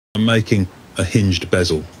I'm making a hinged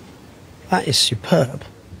bezel. That is superb.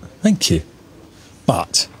 Thank you.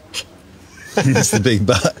 But, it's the big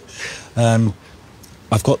but,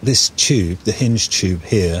 I've got this tube, the hinge tube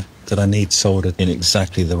here, that I need soldered in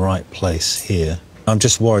exactly the right place here. I'm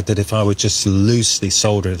just worried that if I would just loosely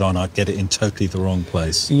solder it on, I'd get it in totally the wrong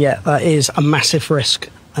place. Yeah, that is a massive risk.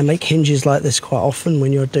 I make hinges like this quite often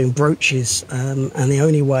when you're doing brooches, and the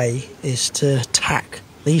only way is to tack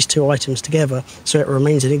these two items together so it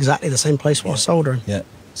remains in exactly the same place while soldering. Yeah,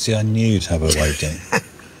 see, I knew you'd have a way of doing it.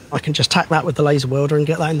 I can just tack that with the laser welder and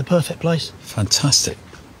get that in the perfect place. Fantastic.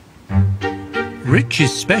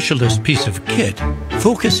 Rich's specialist piece of kit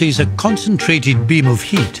focuses a concentrated beam of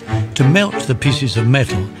heat to melt the pieces of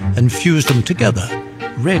metal and fuse them together,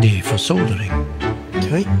 ready for soldering.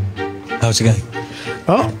 Okay. How's it going?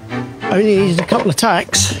 Well, only needed a couple of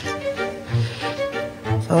tacks.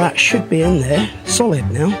 So that should be in there, solid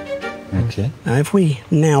now. Okay. Now if we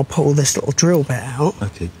now pull this little drill bit out.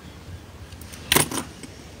 Okay.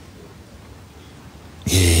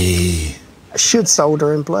 Yay. It should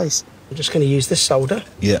solder in place. I'm just going to use this solder.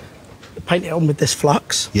 Yeah. Paint it on with this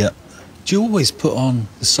flux. Yeah. Do you always put on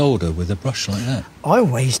the solder with a brush like that? I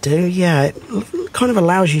always do, yeah. It kind of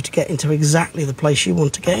allows you to get into exactly the place you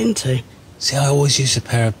want to get into. See, I always use a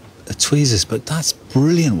pair of tweezers, but that's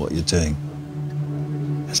brilliant what you're doing.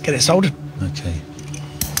 Let's get it soldered. Okay.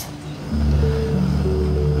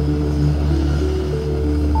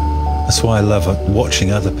 That's why I love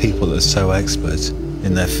watching other people that are so expert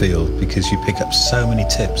in their field, because you pick up so many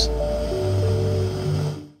tips.